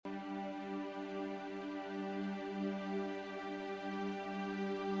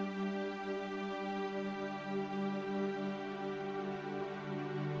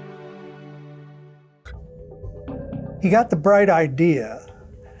He got the bright idea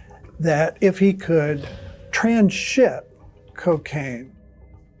that if he could transship cocaine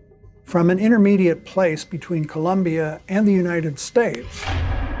from an intermediate place between Colombia and the United States,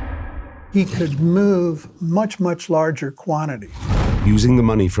 he could move much, much larger quantities. Using the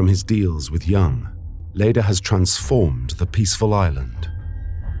money from his deals with Young, Leda has transformed the peaceful island.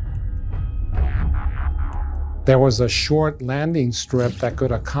 There was a short landing strip that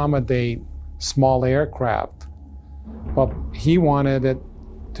could accommodate small aircraft, but he wanted it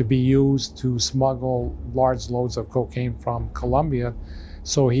to be used to smuggle large loads of cocaine from Colombia,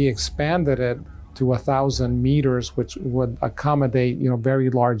 so he expanded it to 1,000 meters, which would accommodate, very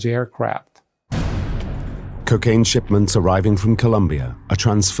large aircraft. Cocaine shipments arriving from Colombia are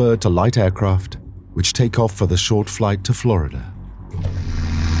transferred to light aircraft, which take off for the short flight to Florida.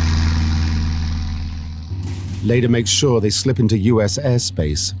 Leda makes sure they slip into U.S.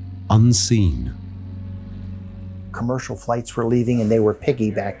 airspace unseen. Commercial flights were leaving and they were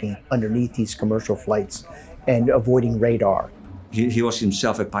piggybacking underneath these commercial flights and avoiding radar. He was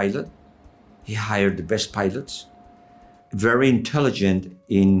himself a pilot. He hired the best pilots. Very intelligent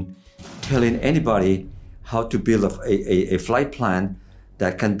in telling anybody how to build a flight plan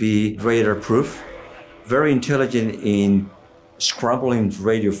that can be radar-proof. Very intelligent in scrambling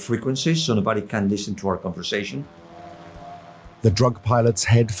radio frequencies so nobody can listen to our conversation. The drug pilots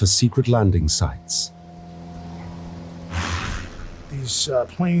head for secret landing sites. These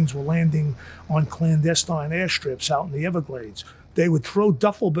planes were landing on clandestine airstrips out in the Everglades. They would throw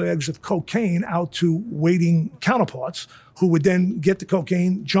duffel bags of cocaine out to waiting counterparts who would then get the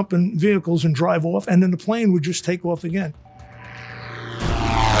cocaine, jump in vehicles and drive off, and then the plane would just take off again.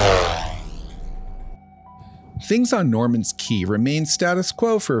 Things on Norman's Key remained status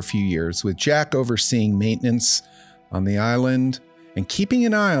quo for a few years, with Jack overseeing maintenance on the island and keeping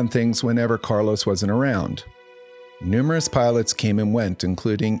an eye on things whenever Carlos wasn't around. Numerous pilots came and went,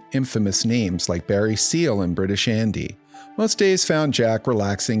 including infamous names like Barry Seal and British Andy. Most days found Jack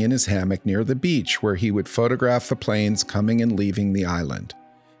relaxing in his hammock near the beach, where he would photograph the planes coming and leaving the island.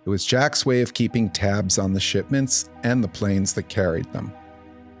 It was Jack's way of keeping tabs on the shipments and the planes that carried them.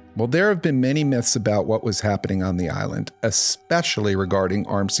 Well, there have been many myths about what was happening on the island, especially regarding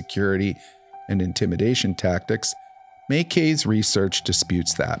armed security and intimidation tactics. McKay's research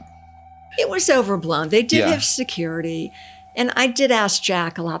disputes that. It was overblown. They did have security. And I did ask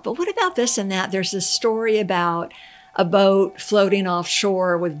Jack a lot, but what about this and that? There's this story about a boat floating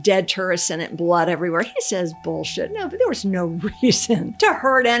offshore with dead tourists in it and blood everywhere. He says bullshit. No, but there was no reason to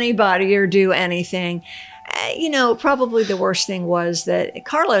hurt anybody or do anything. Probably the worst thing was that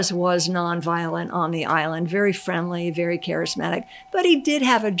Carlos was nonviolent on the island, very friendly, very charismatic, but he did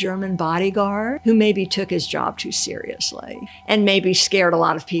have a German bodyguard who maybe took his job too seriously and maybe scared a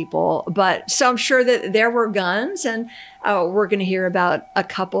lot of people. So I'm sure that there were guns, and we're going to hear about a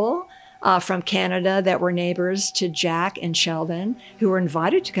couple from Canada that were neighbors to Jack and Sheldon, who were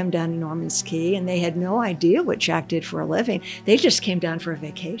invited to come down to Norman's Key, and they had no idea what Jack did for a living. They just came down for a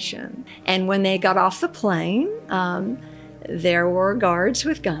vacation. And when they got off the plane, there were guards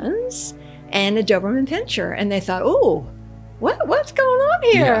with guns and a Doberman pinscher. And they thought, "Oh, what's going on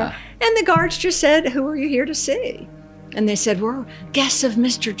here?" Yeah. And the guards just said, "Who are you here to see?" And they said, "We're guests of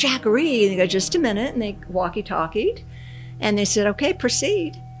Mr. Jackery." And they go, "Just a minute." And they walkie-talkied. And they said, "Okay,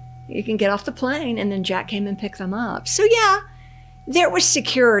 proceed. You can get off the plane." And then Jack came and picked them up. So yeah, there was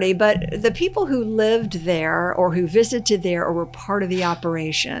security, but the people who lived there or who visited there or were part of the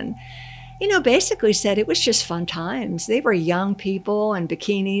operation, basically said it was just fun times. They were young people in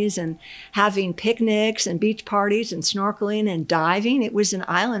bikinis and having picnics and beach parties and snorkeling and diving. It was an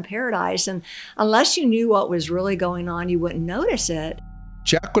island paradise. And unless you knew what was really going on, you wouldn't notice it.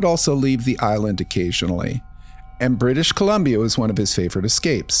 Jack would also leave the island occasionally, and British Columbia was one of his favorite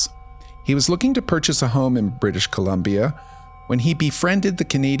escapes. He was looking to purchase a home in British Columbia when he befriended the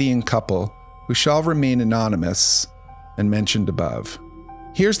Canadian couple, who shall remain anonymous and mentioned above.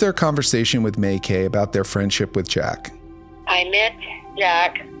 Here's their conversation with McKay about their friendship with Jack. I met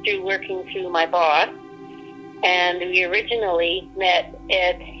Jack through working through my boss, and we originally met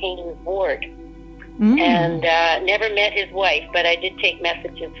at Haynes Ward, and never met his wife, but I did take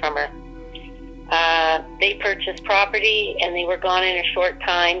messages from her. They purchased property, and they were gone in a short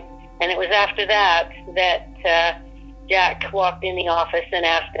time. And it was after that Jack walked in the office and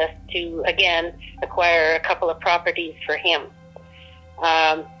asked us to, again, acquire a couple of properties for him.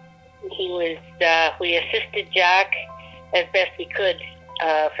 We assisted Jack as best we could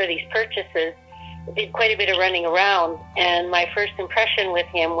for these purchases. We did quite a bit of running around. And my first impression with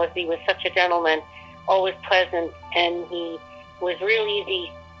him was he was such a gentleman, always pleasant, and he was real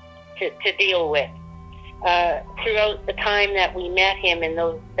easy to deal with. throughout the time that we met him in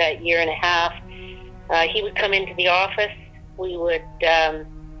that year and a half, he would come into the office. We would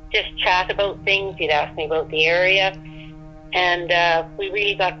just chat about things. He'd ask me about the area. And we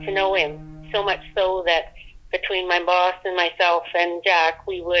really got to know him, so much so that between my boss and myself and Jack,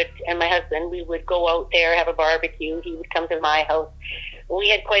 and my husband, we would go out there, have a barbecue. He would come to my house. We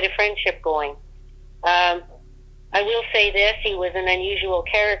had quite a friendship going. I will say this, he was an unusual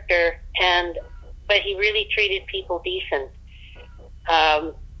character, but he really treated people decent.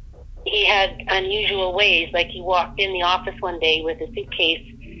 He had unusual ways, like he walked in the office one day with a suitcase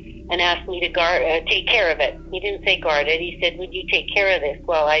and asked me to take care of it. He didn't say guard it. He said, would you take care of this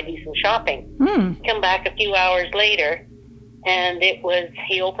while I do some shopping? Come back a few hours later, and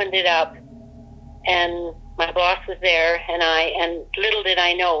he opened it up, and my boss was there, and little did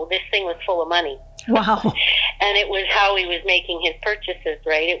I know, this thing was full of money. Wow. And it was how he was making his purchases,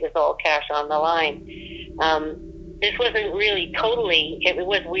 right? It was all cash on the line. This wasn't really totally, it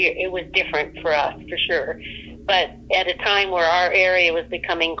was weird. It was different for us, for sure. But at a time where our area was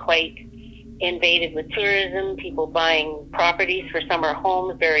becoming quite invaded with tourism, people buying properties for summer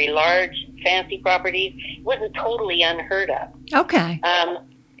homes, very large, fancy properties, it wasn't totally unheard of. Okay.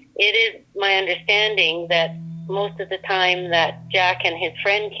 It is my understanding that most of the time that Jack and his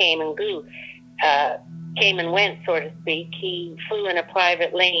friend came and went, so to speak, he flew in a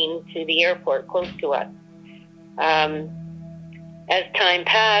private lane to the airport close to us. As time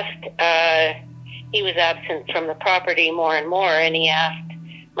passed, he was absent from the property more and more, and he asked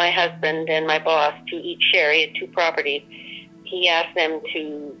my husband and my boss to each share. He had 2 properties. He asked them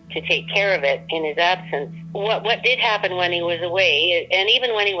to take care of it in his absence. What did happen when he was away, and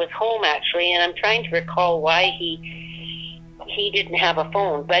even when he was home, actually, and I'm trying to recall why he didn't have a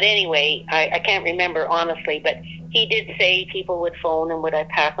phone. But anyway, I can't remember honestly, but he did say people would phone and would I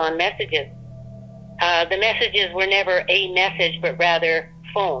pass on messages. The messages were never a message, but rather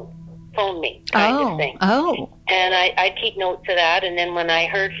phone me kind of thing. Oh. And I'd keep notes of that, and then when I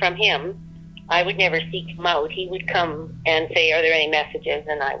heard from him, I would never seek him out. He would come and say, are there any messages?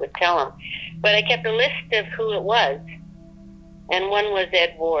 And I would tell him. But I kept a list of who it was. And one was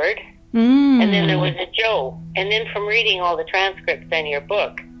Ed Ward, and then there was a Joe. And then from reading all the transcripts in your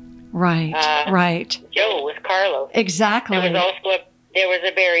book, right. Joe was Carlos. Exactly. There was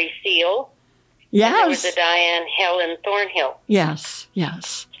a Barry Seal. Yes. There was a Diane Helen Thornhill. Yes.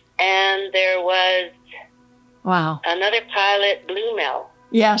 And there was another pilot, Blumel.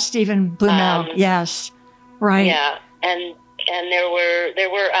 Yeah, Stephen Blumel. Yes. Right. Yeah. And there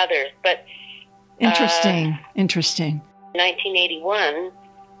were others, but interesting. 1981,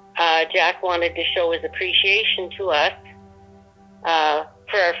 Jack wanted to show his appreciation to us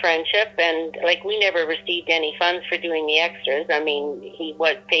for our friendship, and we never received any funds for doing the extras. I mean, he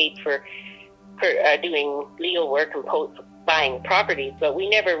was paid for doing legal work and buying properties, but we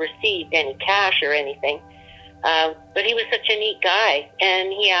never received any cash or anything. But he was such a neat guy,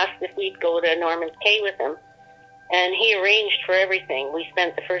 and he asked if we'd go to Norman's Cay with him, and he arranged for everything. We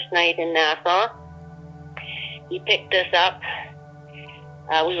spent the first night in Nassau. He picked us up.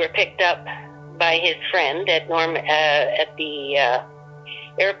 We were picked up by his friend at the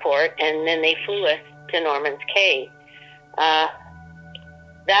airport, and then they flew us to Norman's Cay.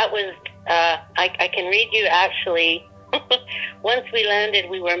 That was, I can read you actually. Once we landed,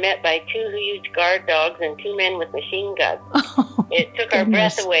 we were met by 2 huge guard dogs and 2 men with machine guns. It took our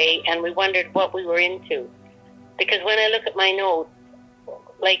breath away, and we wondered what we were into. Because when I look at my notes,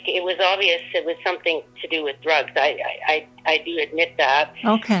 it was obvious it was something to do with drugs. I do admit that.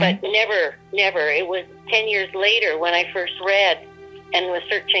 Okay. But never. It was 10 years later when I first read and was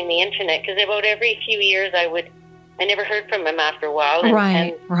searching the internet, because about every few years I never heard from him after a while.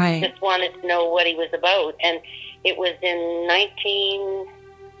 And just wanted to know what he was about. And it was in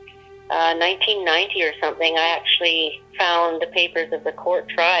 1990 or something, I actually found the papers of the court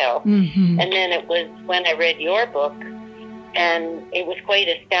trial. Mm-hmm. And then it was when I read your book, and it was quite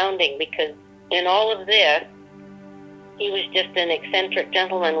astounding because in all of this, he was just an eccentric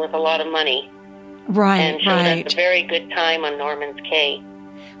gentleman with a lot of money. Right, and showed us a very good time on Norman's Cay.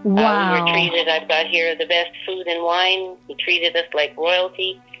 Wow. We were treated, I've got here, the best food and wine. He treated us like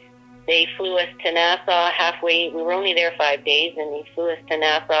royalty. They flew us to Nassau halfway. We were only there 5 days, and he flew us to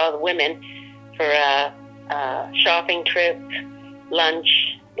Nassau, the women, for a shopping trip,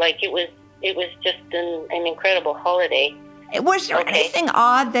 lunch. It was just an incredible holiday. Was there anything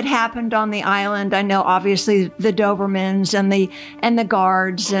odd that happened on the island? I know, obviously, the Dobermans and the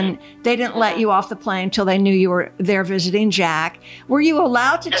guards, and they didn't let you off the plane until they knew you were there visiting Jack. Were you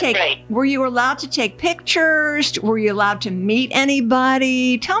allowed to take? Right. Were you allowed to take pictures? Were you allowed to meet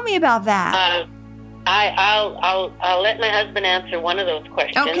anybody? Tell me about that. I'll let my husband answer one of those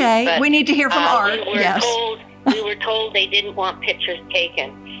questions. Okay, we need to hear from Art. We were told they didn't want pictures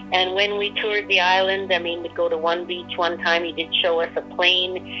taken. And when we toured the island, I mean, we'd go to one beach one time. He did show us a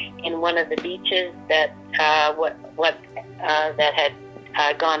plane in one of the beaches that that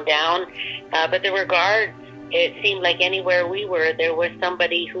had gone down. But there were guards. It seemed like anywhere we were, there was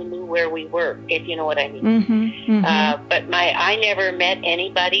somebody who knew where we were, if you know what I mean. But I never met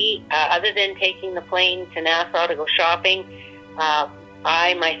anybody other than taking the plane to Nassau to go shopping.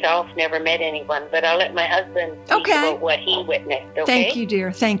 I myself never met anyone, but I'll let my husband speak about what he witnessed. Okay? Thank you,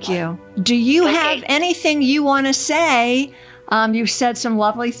 dear. Thank you. Do you have anything you want to say? You've said some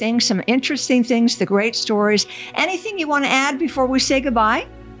lovely things, some interesting things, the great stories. Anything you want to add before we say goodbye?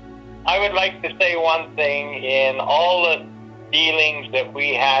 I would like to say one thing. In all the dealings that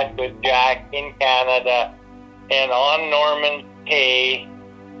we had with Jack in Canada and on Norman's Cay,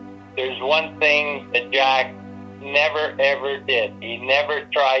 there's one thing that Jack never, ever did. He never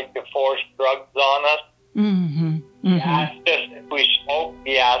tried to force drugs on us. He asked us if we smoked.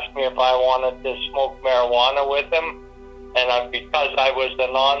 He asked me if I wanted to smoke marijuana with him. And because I was a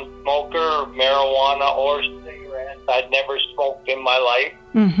non-smoker, marijuana or cigarettes, I'd never smoked in my life.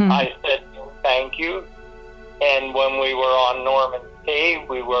 I said, no, thank you. And when we were on Norman's Cay,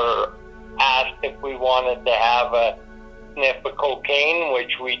 we were asked if we wanted to have a sniff of cocaine,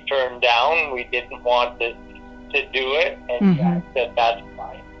 which we turned down. We didn't want to do it, and Jack said, that's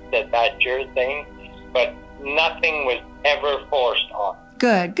fine. Said, that's your thing. But nothing was ever forced on.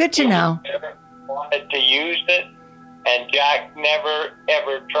 Good to know. We never wanted to use it, and Jack never,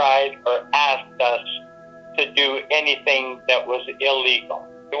 ever tried or asked us to do anything that was illegal.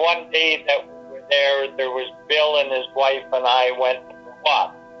 The one day that we were there was Bill and his wife and I went to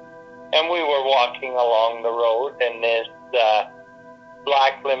walk, and we were walking along the road, and this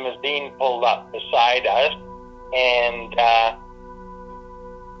black limousine pulled up beside us. And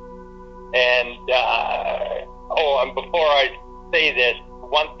before I say this,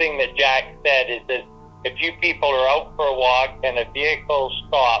 one thing that Jack said is that if you people are out for a walk and a vehicle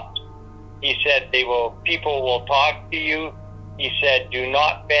stops, he said people will talk to you. He said, do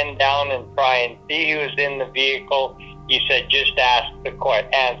not bend down and try and see who's in the vehicle. He said, just answer the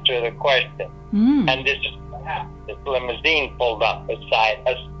question. And this is what happened. This limousine pulled up beside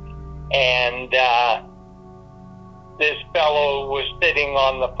us, and this fellow was sitting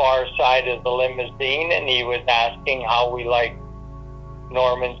on the far side of the limousine, and he was asking how we liked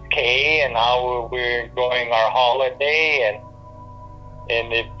Norman's Cay and how we were enjoying our holiday,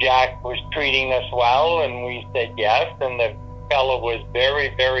 and if Jack was treating us well, and we said yes, and the fellow was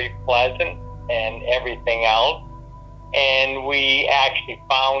very, very pleasant and everything else. And we actually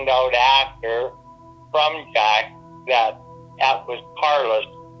found out after from Jack that was Carlos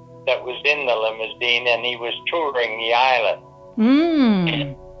that was in the limousine, and he was touring the island,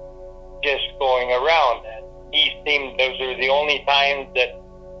 just going around. And those were the only times that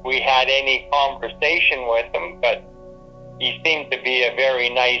we had any conversation with him, but he seemed to be a very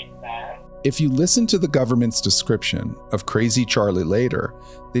nice man. If you listen to the government's description of Crazy Charlie later,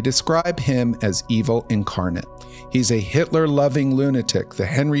 they describe him as evil incarnate. He's a Hitler-loving lunatic, the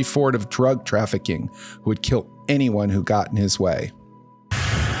Henry Ford of drug trafficking, who would kill anyone who got in his way.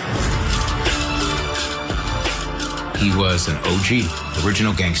 He was an OG,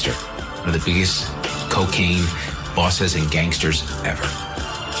 original gangster, one of the biggest cocaine bosses and gangsters ever.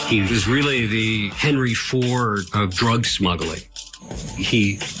 He was really the Henry Ford of drug smuggling.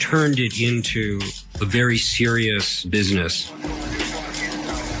 He turned it into a very serious business.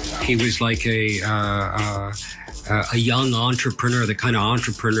 He was like a young entrepreneur, the kind of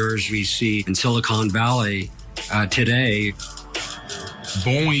entrepreneurs we see in Silicon Valley today.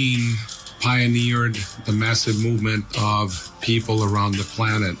 Boeing pioneered the massive movement of people around the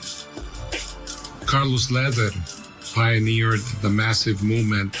planet. Carlos Leather pioneered the massive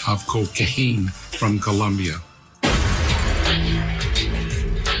movement of cocaine from Colombia.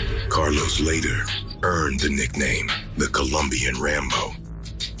 Carlos later earned the nickname the Colombian Rambo.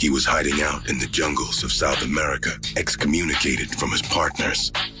 He was hiding out in the jungles of South America, excommunicated from his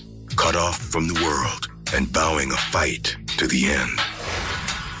partners, cut off from the world, and vowing a fight to the end.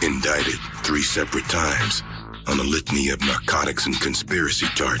 Indicted 3 separate times on a litany of narcotics and conspiracy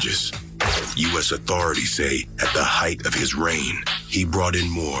charges. U.S. authorities say at the height of his reign, he brought in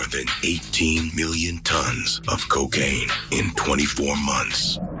more than 18 million tons of cocaine in 24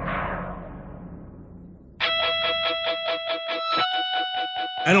 months.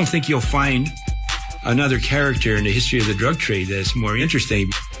 I don't think you'll find another character in the history of the drug trade that's more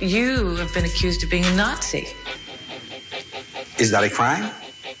interesting. You have been accused of being a Nazi. Is that a crime?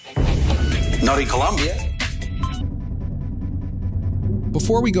 Not in Colombia.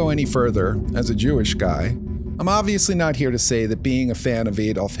 Before we go any further, as a Jewish guy, I'm obviously not here to say that being a fan of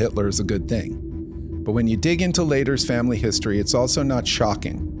Adolf Hitler is a good thing. But when you dig into Leder's family history, it's also not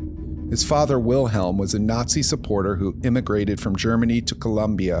shocking. His father, Wilhelm, was a Nazi supporter who immigrated from Germany to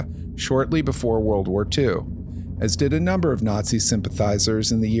Colombia shortly before World War II, as did a number of Nazi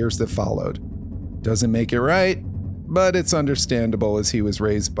sympathizers in the years that followed. Doesn't make it right, but it's understandable as he was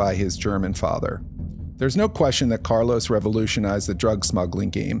raised by his German father. There's no question that Carlos revolutionized the drug smuggling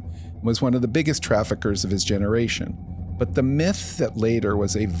game and was one of the biggest traffickers of his generation. But the myth that Leder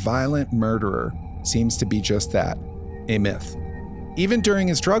was a violent murderer seems to be just that, a myth. Even during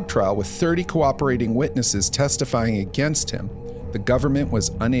his drug trial, with 30 cooperating witnesses testifying against him, the government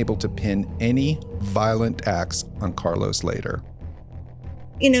was unable to pin any violent acts on Carlos Leder.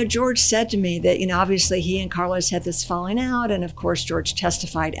 George said to me that, obviously he and Carlos had this falling out. And of course, George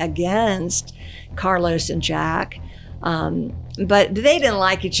testified against Carlos and Jack. But they didn't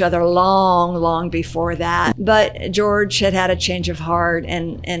like each other long before that. But George had a change of heart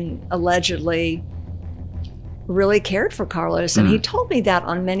and allegedly really cared for Carlos. And he told me that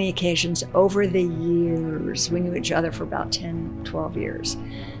on many occasions over the years. We knew each other for about 10, 12 years.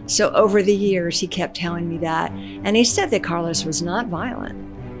 So over the years, he kept telling me that. And he said that Carlos was not violent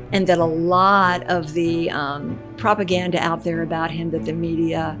and that a lot of the propaganda out there about him that the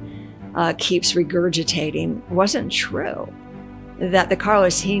media keeps regurgitating wasn't true. That the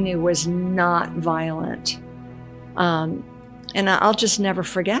Carlos he knew was not violent. And I'll just never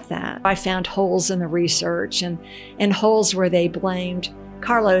forget that. I found holes in the research and holes where they blamed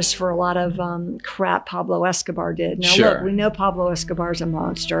Carlos for a lot of crap Pablo Escobar did. Now, look, we know Pablo Escobar's a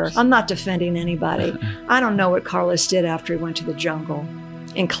monster. I'm not defending anybody. I don't know what Carlos did after he went to the jungle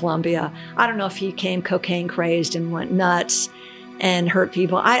in Colombia. I don't know if he became cocaine crazed and went nuts and hurt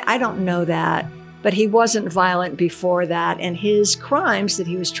people. I don't know that. But he wasn't violent before that. And his crimes that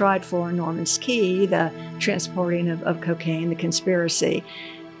he was tried for in Norman's Key, the transporting of cocaine, the conspiracy,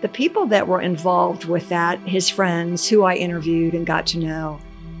 the people that were involved with that, his friends who I interviewed and got to know,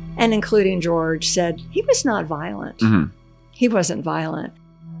 and including George, said he was not violent. Mm-hmm. He wasn't violent.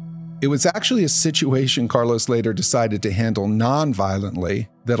 It was actually a situation Carlos later decided to handle non-violently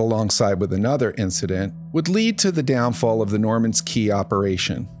that, alongside with another incident, would lead to the downfall of the Norman's Key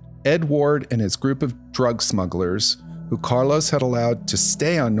operation. Ed Ward and his group of drug smugglers, who Carlos had allowed to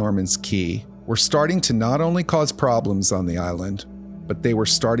stay on Norman's Key, were starting to not only cause problems on the island, but they were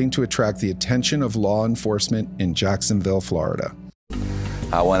starting to attract the attention of law enforcement in Jacksonville, Florida.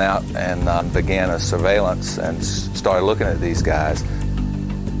 I went out and began a surveillance and started looking at these guys.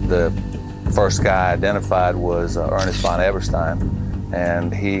 The first guy I identified was Ernest von Eberstein,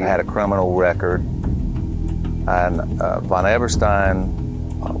 and he had a criminal record. And von Eberstein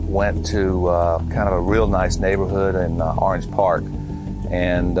went to kind of a real nice neighborhood in Orange Park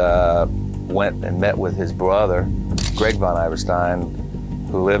and went and met with his brother, Greg von Eberstein,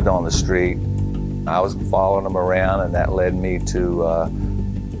 who lived on the street. I was following him around, and that led me to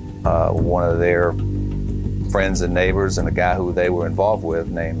one of their friends and neighbors and a guy who they were involved with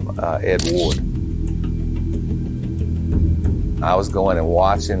named Ed Ward. I was going and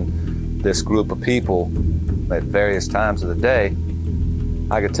watching this group of people at various times of the day.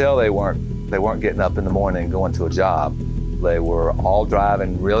 I could tell they weren't getting up in the morning and going to a job. They were all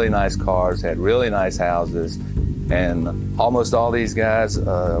driving really nice cars, had really nice houses, and almost all these guys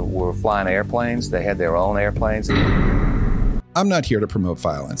were flying airplanes. They had their own airplanes. I'm not here to promote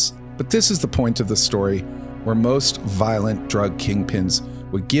violence, but this is the point of the story where most violent drug kingpins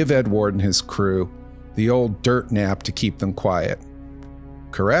would give Ed Ward and his crew the old dirt nap to keep them quiet.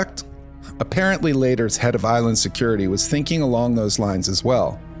 Correct? Apparently, Leder's head of island security was thinking along those lines as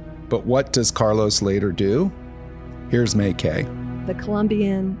well. But what does Carlos Leder do? Here's May Kay. The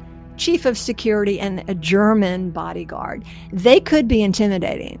Colombian chief of security and a German bodyguard, they could be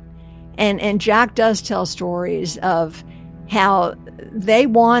intimidating. And Jack does tell stories of how they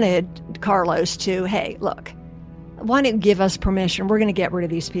wanted Carlos to, hey, look, why don't you give us permission? We're going to get rid of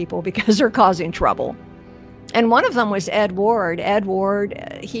these people because they're causing trouble. And one of them was Ed Ward. Ed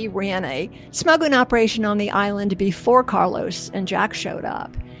Ward, he ran a smuggling operation on the island before Carlos and Jack showed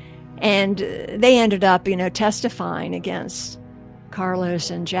up. And they ended up, testifying against Carlos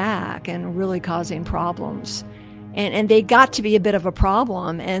and Jack and really causing problems. And they got to be a bit of a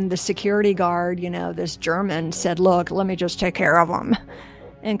problem. And the security guard, this German, said, look, let me just take care of them.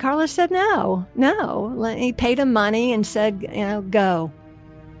 And Carlos said, no. He paid him money and said, go.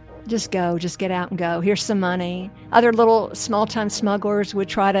 Just go, just get out and go. Here's some money. Other little small-time smugglers would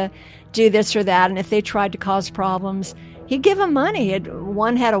try to do this or that, and if they tried to cause problems, he'd give them money.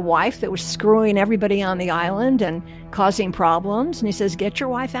 One had a wife that was screwing everybody on the island and causing problems. And he says, get your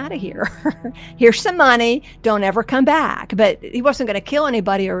wife out of here. Here's some money. Don't ever come back. But he wasn't going to kill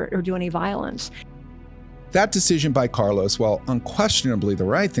anybody or do any violence. That decision by Carlos, while unquestionably the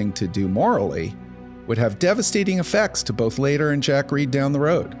right thing to do morally, would have devastating effects to both Leder and Jack Reed down the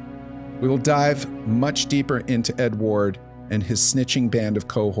road. We will dive much deeper into Ed Ward and his snitching band of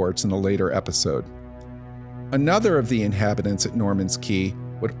cohorts in a later episode. Another of the inhabitants at Norman's Cay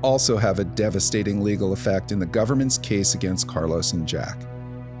would also have a devastating legal effect in the government's case against Carlos and Jack.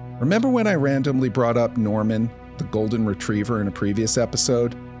 Remember when I randomly brought up Norman, the golden retriever, in a previous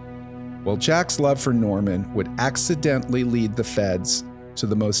episode? Well, Jack's love for Norman would accidentally lead the feds to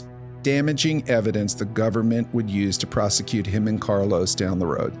the most damaging evidence the government would use to prosecute him and Carlos down the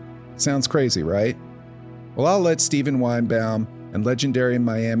road. Sounds crazy, right? Well, I'll let Stephen Weinbaum and legendary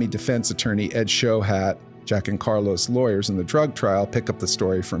Miami defense attorney Ed Shohat, Jack and Carlos' lawyers in the drug trial, pick up the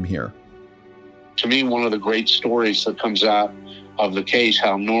story from here. To me, one of the great stories that comes out of the case,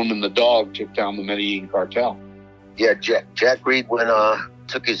 how Norman the dog took down the Medellin cartel. Yeah, Jack Reed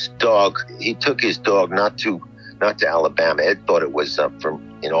took his dog. He took his dog not to Alabama. Ed thought it was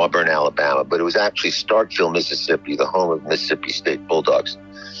in Auburn, Alabama, but it was actually Starkville, Mississippi, the home of Mississippi State Bulldogs.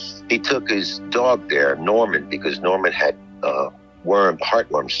 He took his dog there, Norman, because Norman had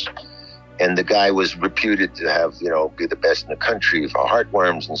heartworms. And the guy was reputed to have, be the best in the country for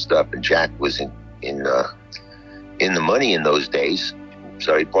heartworms and stuff. And Jack was in the money in those days.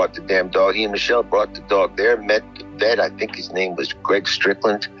 So he brought the damn dog. He and Michelle brought the dog there, met the vet. I think his name was Greg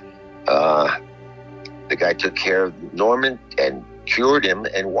Strickland. The guy took care of Norman and cured him.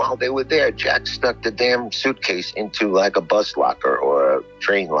 And while they were there, Jack stuck the damn suitcase into like a bus locker or a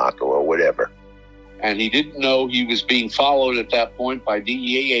train locker or whatever. And he didn't know he was being followed at that point by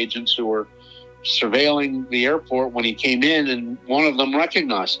DEA agents who were surveilling the airport when he came in, and one of them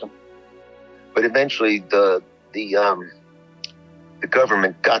recognized him. But eventually the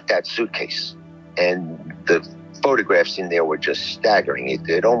government got that suitcase, and the photographs in there were just staggering.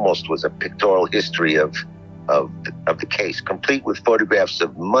 It almost was a pictorial history of the case, complete with photographs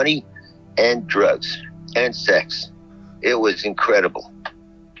of money and drugs and sex. It was incredible.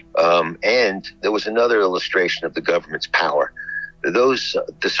 And there was another illustration of the government's power. The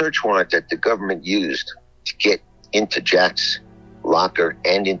search warrant that the government used to get into Jack's locker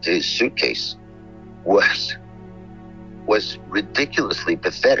and into his suitcase was ridiculously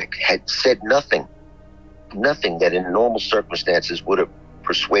pathetic. Had said nothing that in normal circumstances would have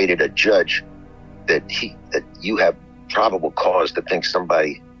persuaded a judge that you have probable cause to think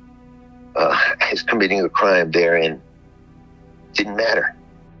somebody is committing a crime there, and didn't matter.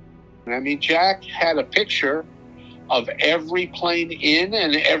 I mean, Jack had a picture of every plane in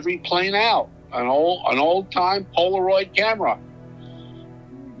and every plane out. An old-time Polaroid camera.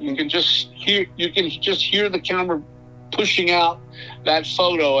 You can just hear the camera pushing out that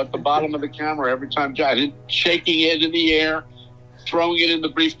photo at the bottom of the camera every time Jack, shaking it in the air, throwing it in the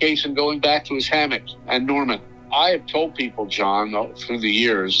briefcase, and going back to his hammock. And Norman, I have told people, John, through the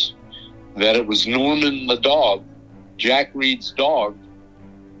years, that it was Norman the dog, Jack Reed's dog,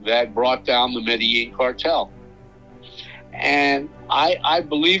 that brought down the Medellin cartel. And I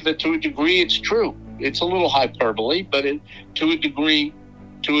believe that to a degree it's true. It's a little hyperbole, but to a degree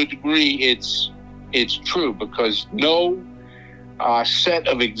it's true, because no set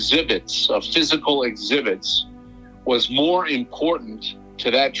of exhibits, of physical exhibits, was more important to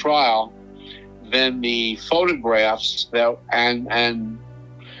that trial than the photographs and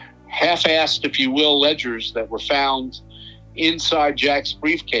half-assed, if you will, ledgers that were found inside Jack's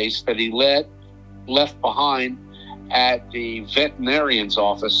briefcase that he left behind at the veterinarian's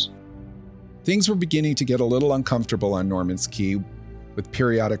office. Things were beginning to get a little uncomfortable on Norman's Cay, with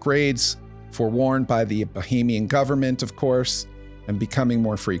periodic raids, forewarned by the Bahamian government, of course, and becoming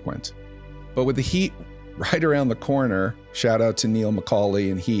more frequent. But with the heat right around the corner, shout out to Neil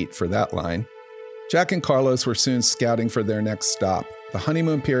McCauley and Heat for that line, Jack and Carlos were soon scouting for their next stop. The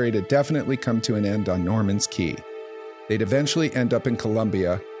honeymoon period had definitely come to an end on Norman's Cay. They'd eventually end up in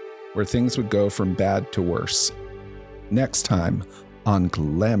Colombia, where things would go from bad to worse. Next time on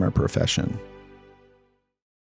Glamour Profession.